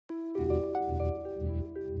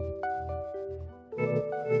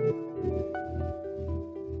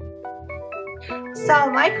So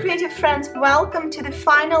my creative friends, welcome to the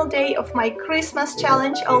final day of my Christmas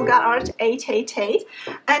challenge, Olga Art 888,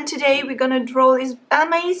 and today we're gonna draw this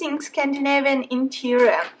amazing Scandinavian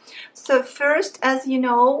interior. So first, as you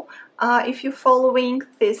know, if you're following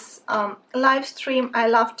this live stream, I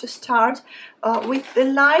love to start with the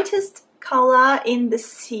lightest color in the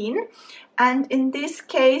scene, and in this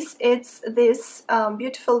case it's this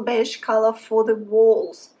beautiful beige color for the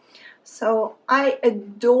walls. So I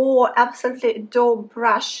absolutely adore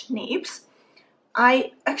brush nibs.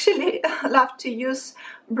 I actually love to use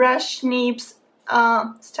brush nibs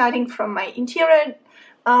starting from my interior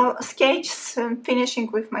sketches and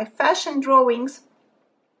finishing with my fashion drawings.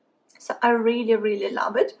 So I really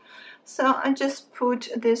love it. So I just put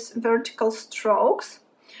these vertical strokes.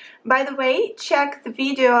 By the way, check the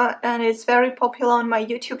video, and it's very popular on my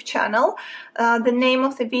YouTube channel. The name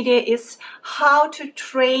of the video is How to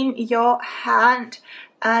Train Your Hand.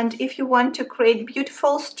 And if you want to create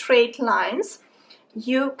beautiful straight lines,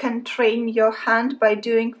 you can train your hand by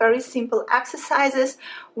doing very simple exercises,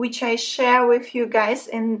 which I share with you guys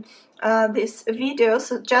in this video.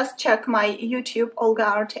 So just check my YouTube, Olga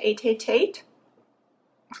Art 888.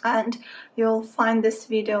 And you'll find this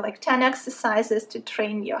video like 10 exercises to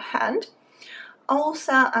train your hand.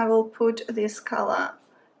 Also, I will put this color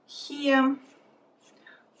here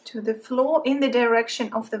to the floor in the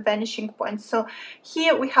direction of the vanishing point. So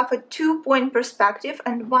here we have a 2-point perspective,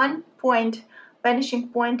 and 1-point vanishing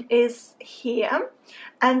point is here.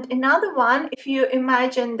 And another one, if you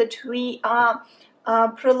imagine that we are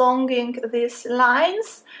prolonging these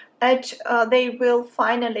lines, that they will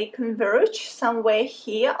finally converge somewhere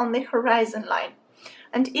here on the horizon line.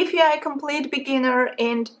 And if you are a complete beginner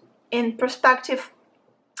in perspective,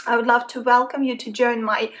 I would love to welcome you to join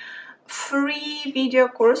my free video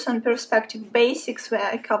course on perspective basics, where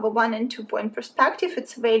I cover 1- and 2-point perspective.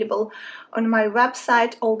 It's available on my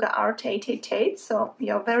website, Olga Art 888, so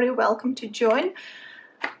you're very welcome to join.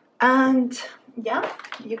 And yeah,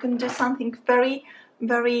 you can do something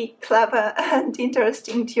very clever and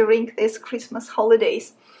interesting during these Christmas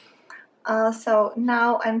holidays. So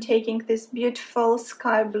now I'm taking this beautiful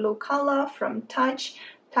sky blue color from Touch.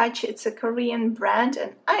 Touch, it's a Korean brand,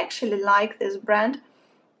 and I actually like this brand.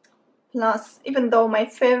 Plus, even though my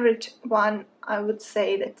favorite one, I would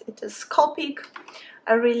say that it is Copic.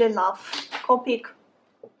 I really love Copic,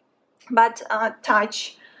 but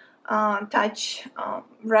Touch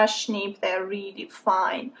brush nib, they're really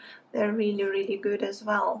fine. They're really good as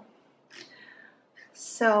well.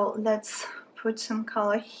 So let's put some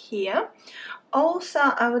color here. Also,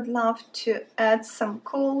 I would love to add some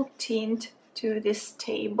cool tint to this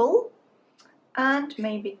table and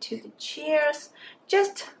maybe to the chairs.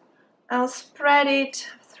 Just I'll spread it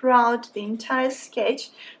throughout the entire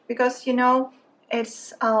sketch, because you know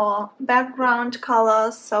it's our background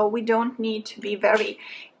color, so we don't need to be very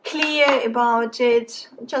clear about it.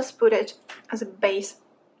 Just put it as a base.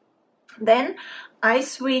 Then I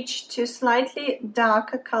switch to slightly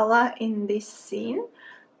darker color in this scene,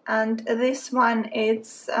 and this one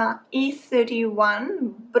is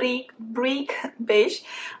E31 brick beige.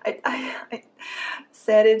 I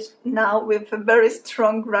said it now with a very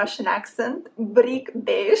strong Russian accent, brick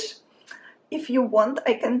beige. If you want,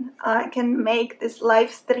 I can make this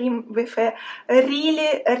live stream with a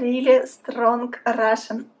really strong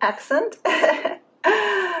Russian accent.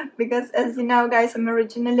 Because as you know, guys, I'm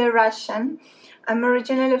originally Russian. I'm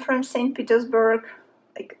originally from St. Petersburg,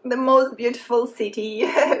 like the most beautiful city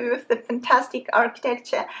with the fantastic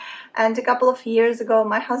architecture. And a couple of years ago,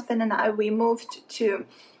 my husband and I, we moved to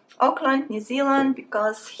Auckland, New Zealand,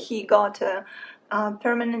 because he got a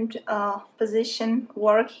permanent position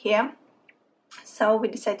work here. So we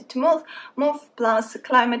decided to move. Plus the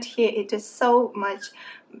climate here, it is so much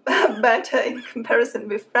better in comparison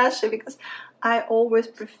with Russia, because I always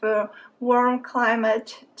prefer warm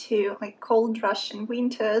climate to like cold Russian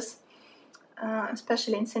winters,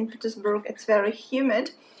 especially in St. Petersburg. It's very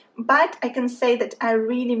humid, but I can say that I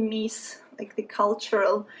really miss like the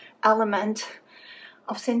cultural element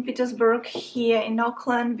of St. Petersburg here in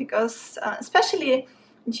Auckland, because especially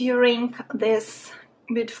during this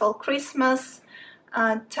beautiful Christmas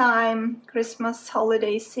time, Christmas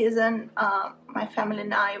holiday season, my family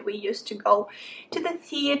and I, we used to go to the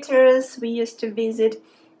theaters. We used to visit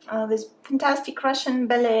this fantastic Russian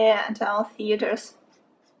ballet at our theaters.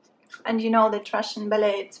 And you know that Russian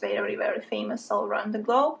ballet, it's very famous all around the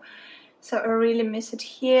globe. So I really miss it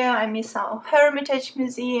here. I miss our Hermitage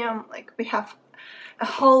Museum. Like we have a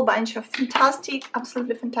whole bunch of fantastic,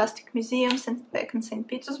 absolutely fantastic museums back in St.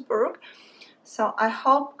 Petersburg. So I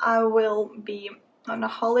hope I will be on the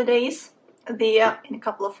holidays there in a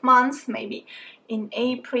couple of months, maybe in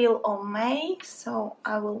April or May. So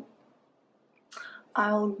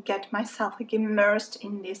I'll get myself like immersed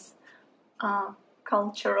in this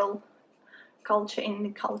culture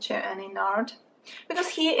and in art, because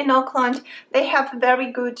here in Auckland they have a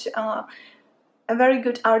very good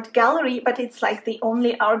art gallery, but it's like the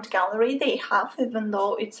only art gallery they have, even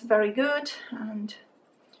though it's very good, and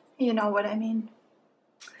you know what I mean.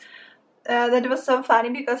 That was so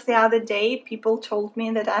funny, because the other day people told me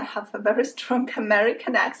that I have a very strong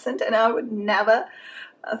American accent, and I would never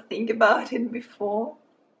think about it before,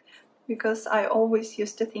 because I always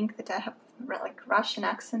used to think that I have like Russian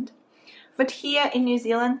accent. But here in New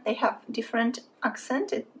Zealand they have different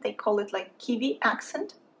accent. They call it like Kiwi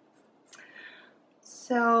accent.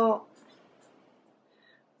 So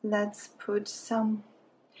let's put some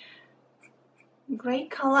gray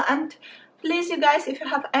color. And please, you guys, if you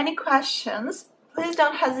have any questions, please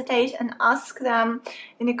don't hesitate and ask them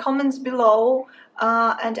in the comments below,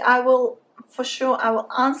 and I will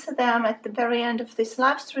answer them at the very end of this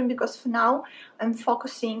live stream, because for now I'm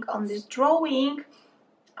focusing on this drawing,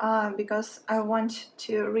 because I want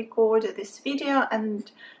to record this video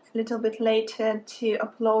and a little bit later to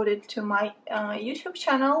upload it to my YouTube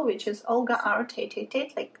channel, which is Olga Art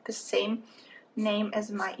 888, like the same name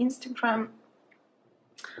as my Instagram.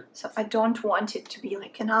 So I don't want it to be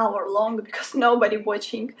like an hour long, because nobody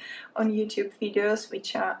watching on YouTube videos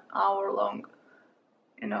which are hour long,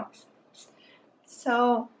 you know.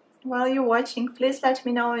 So while you're watching, please let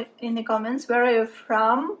me know in the comments where are you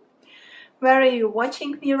from, where are you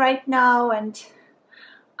watching me right now, and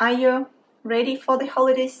are you ready for the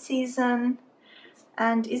holiday season?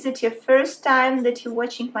 And is it your first time that you're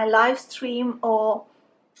watching my live stream, or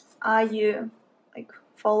are you like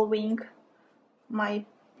following my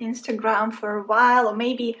Instagram for a while, or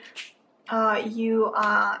maybe you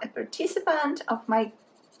are a participant of my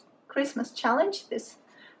Christmas challenge, this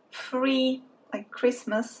free like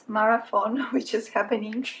Christmas marathon which is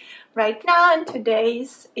happening right now, and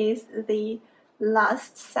today's is the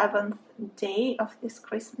last 7th day of this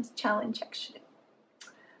Christmas challenge actually.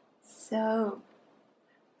 So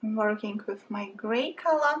I'm working with my gray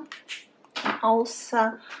color.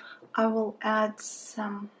 Also I will add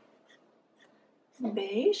some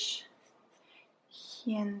beige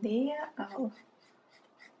here and there. I'll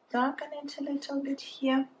darken it a little bit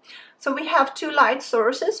here. So we have two light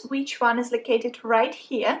sources, which one is located right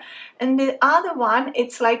here, and the other one,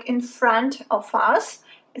 it's like in front of us.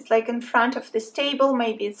 It's like in front of this table,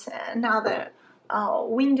 maybe it's another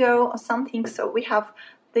window or something. So we have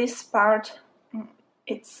this part,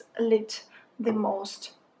 it's lit the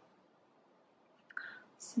most.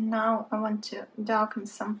 So now I want to darken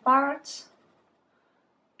some parts,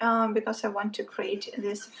 because I want to create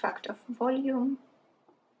this effect of volume.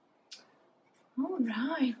 All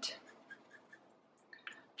right.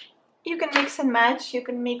 You can mix and match, you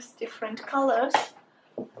can mix different colors,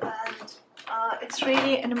 and it's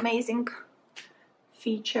really an amazing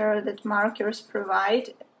feature that markers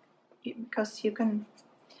provide, because you can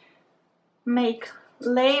make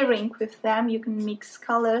layering with them, you can mix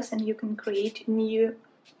colors, and you can create new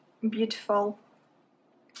beautiful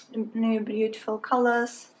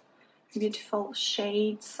colors, beautiful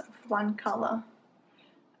shades of one color.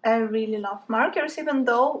 I really love markers, even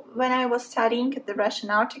though when I was studying at the Russian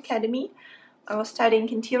Art Academy, I was studying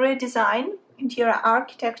interior design, interior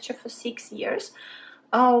architecture for 6 years.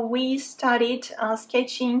 We studied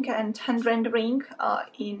sketching and hand rendering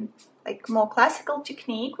in like more classical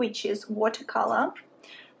technique, which is watercolor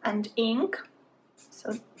and ink.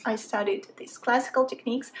 So I studied these classical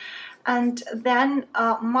techniques, and then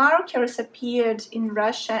markers appeared in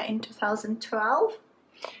Russia in 2012.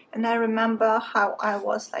 And I remember how I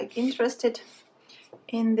was like interested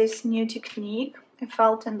in this new technique. I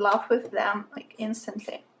fell in love with them like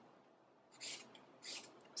instantly.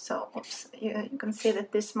 So oops, you can see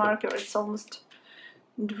that this marker is almost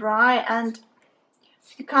dry, and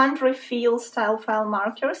you can't refill Style File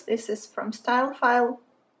markers. This is from Style File.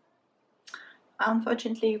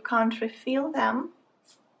 Unfortunately, you can't refill them.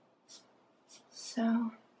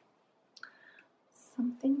 So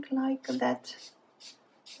something like that.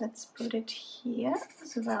 Let's put it here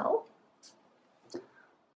as well.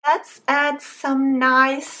 Let's add some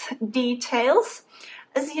nice details.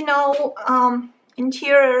 As you know,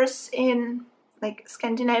 interiors in like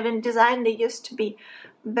Scandinavian design, they used to be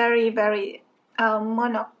very, very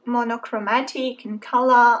monochromatic in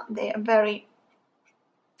color. They are very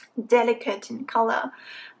delicate in color,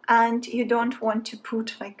 and you don't want to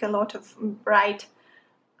put like a lot of bright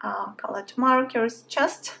colored markers,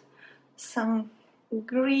 just some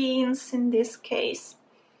greens in this case,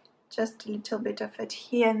 just a little bit of it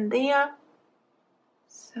here and there.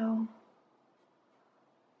 So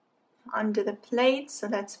under the plate, so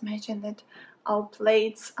let's imagine that our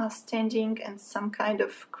plates are standing in some kind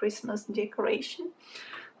of Christmas decoration.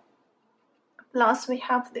 Plus we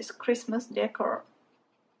have this Christmas decor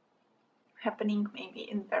happening maybe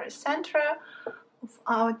in the very center of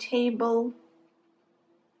our table,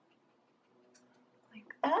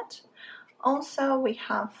 like that. Also we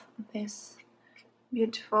have this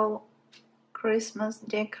beautiful Christmas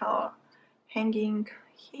decor hanging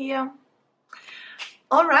here.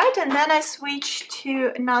 Alright, and then I switch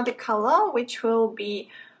to another color, which will be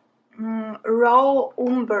raw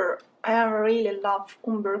umber. I really love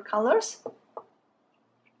umber colors,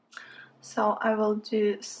 so I will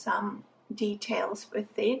do some details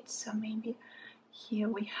with it. So maybe here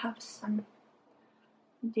we have some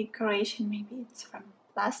decoration, maybe it's from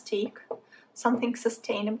plastic, something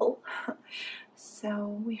sustainable. So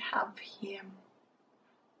we have here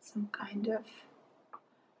some kind of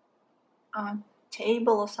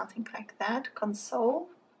table or something like that, console,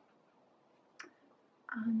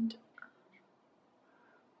 and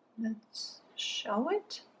let's show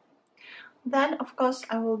it. Then of course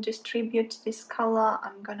I will distribute this color.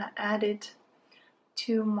 I'm gonna add it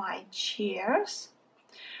to my chairs.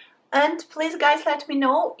 And please guys, let me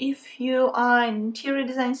know if you are an interior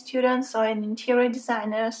design students or an interior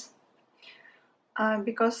designers,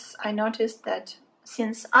 because I noticed that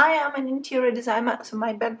since I am an interior designer, so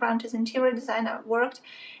my background is interior design, I've worked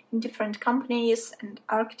in different companies and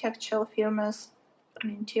architectural firms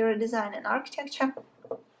in interior design and architecture.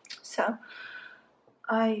 So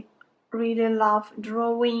I really love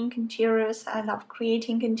drawing interiors, I love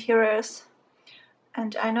creating interiors,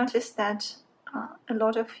 and I noticed that a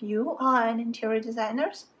lot of you are an interior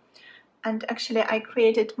designers, and actually I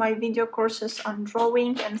created my video courses on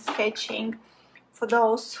drawing and sketching for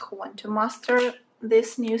those who want to master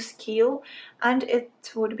this new skill, and it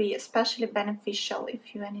would be especially beneficial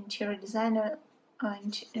if you're an interior designer or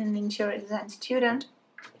an interior design student.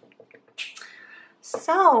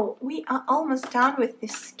 So we are almost done with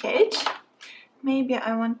this sketch. Maybe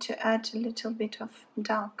I want to add a little bit of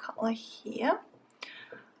dark color here,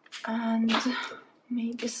 and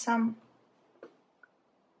maybe some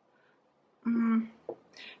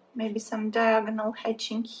diagonal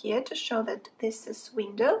hatching here to show that this is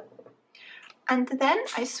window. And then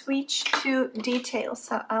I switch to details.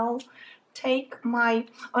 So I'll take my,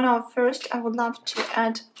 oh no, first I would love to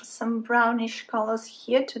add some brownish colors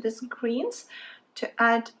here to these greens to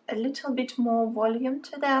add a little bit more volume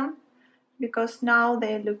to them, because now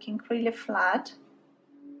they're looking really flat.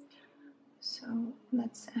 So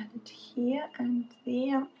let's add it here and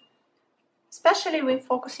there. Especially we're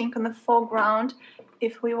focusing on the foreground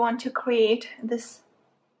if we want to create this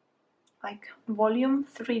like volume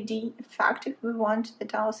 3D effect, if we want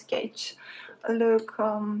that our sketch look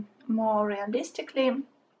more realistically.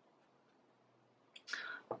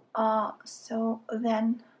 So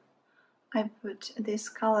then I put this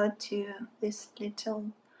color to these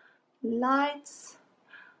little lights,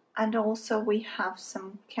 and also we have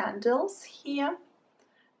some candles here,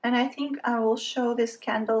 and I think I will show these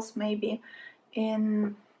candles maybe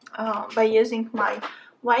in by using my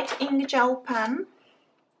white ink gel pen.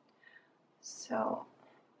 So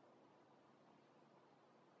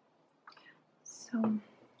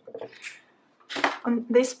on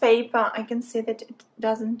this paper I can see that it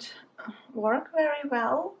doesn't work very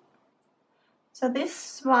well. So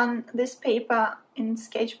this paper in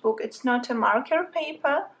sketchbook, it's not a marker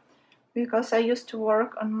paper, because I used to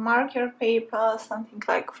work on marker paper, something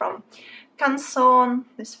like from Canson,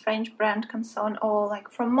 this French brand Canson, or like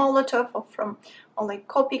from Molotov, or like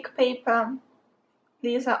Copic paper.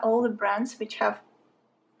 These are all the brands which have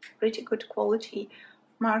pretty good quality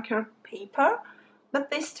marker paper, but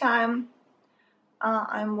this time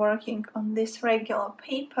I'm working on this regular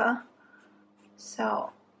paper,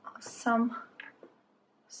 so some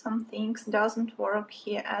things doesn't work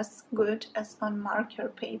here as good as on marker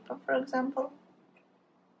paper, for example.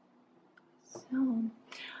 So,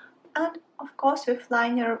 and of course with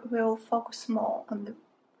liner we'll focus more on the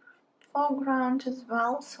foreground as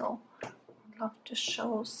well, so I'd love to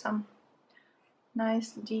show some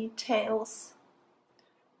nice details.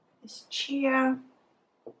 This chair,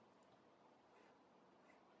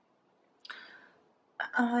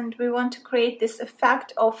 and we want to create this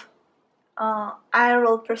effect of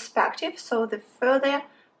aerial perspective, so the further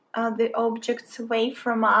the objects away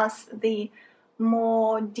from us, the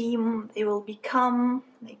more dim they will become,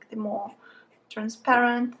 like the more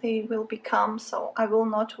transparent they will become. So I will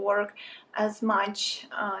not work as much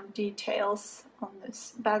details on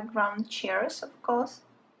this background chairs, of course,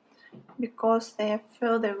 because they are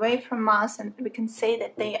further away from us and we can say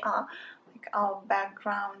that they are like our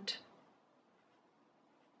background.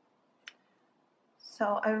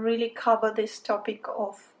 So I really cover this topic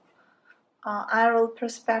of aerial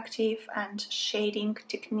perspective and shading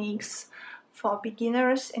techniques for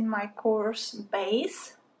beginners in my course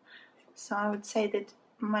base. So I would say that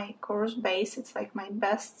my course base, it's like my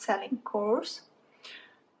best-selling course.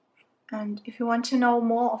 And if you want to know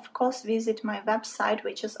more, of course, visit my website,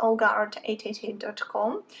 which is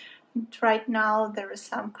olgaart888.com. Right now there are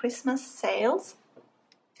some Christmas sales,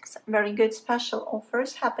 some very good special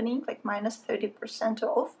offers happening, like minus 30%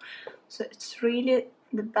 off. So it's really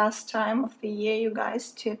the best time of the year, you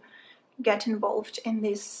guys, to get involved in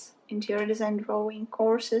these interior design drawing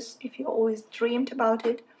courses if you always dreamed about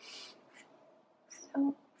it.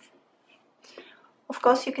 So, of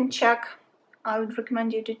course, you can check, I would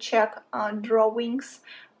recommend you to check drawings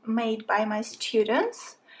made by my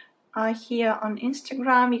students. Here on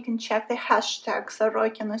Instagram, you can check the hashtag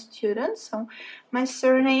Sorokina students. So my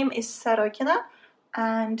surname is Sorokina,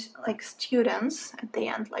 and like students at the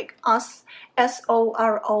end, like us,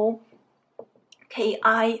 SOROKINA,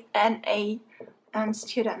 and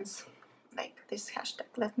students, like this hashtag.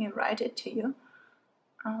 Let me write it to you.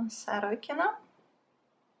 Sorokina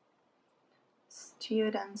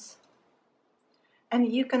students. And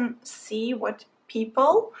you can see what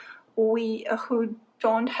people who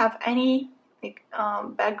don't have any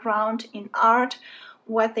background in art,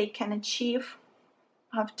 what they can achieve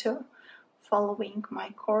after following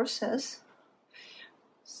my courses.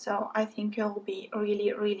 So I think you'll be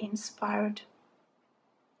really, really inspired.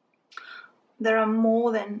 I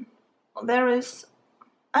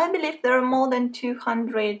believe there are more than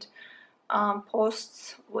 200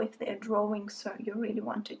 posts with their drawings, so you really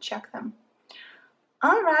want to check them.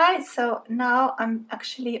 Alright, so now I'm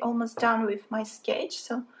actually almost done with my sketch.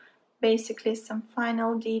 So basically some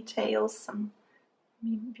final details, some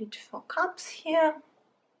beautiful cups here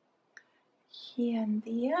and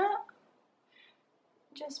there.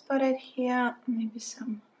 Just put it here, maybe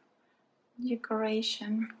some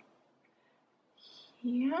decoration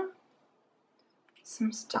here,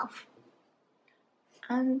 some stuff.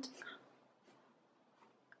 And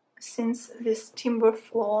since this timber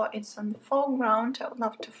floor is on the foreground, I would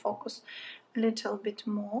love to focus a little bit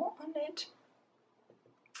more on it.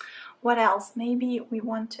 What else? Maybe we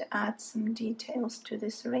want to add some details to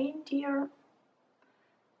this reindeer.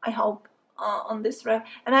 I hope on this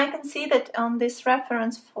and I can see that on this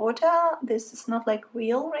reference photo, this is not like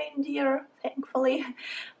real reindeer, thankfully,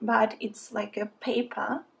 but it's like a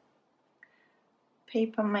paper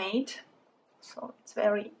made, so it's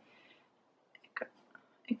very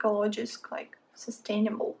ecological, like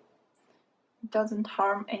sustainable. It doesn't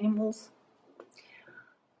harm animals.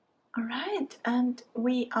 Alright, and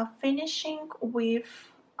we are finishing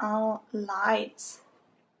with our lights.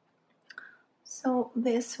 So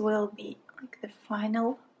this will be like the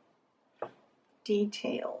final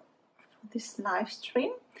detail for this live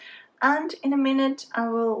stream. And in a minute I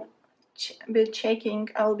will be checking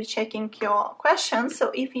your questions.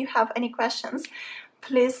 So if you have any questions,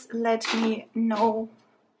 please let me know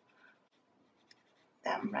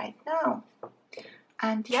them right now.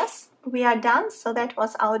 And yes, we are done. So that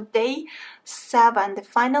was our day 7, the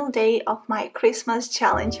final day of my Christmas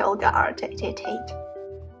challenge, Olga Art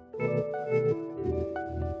 888.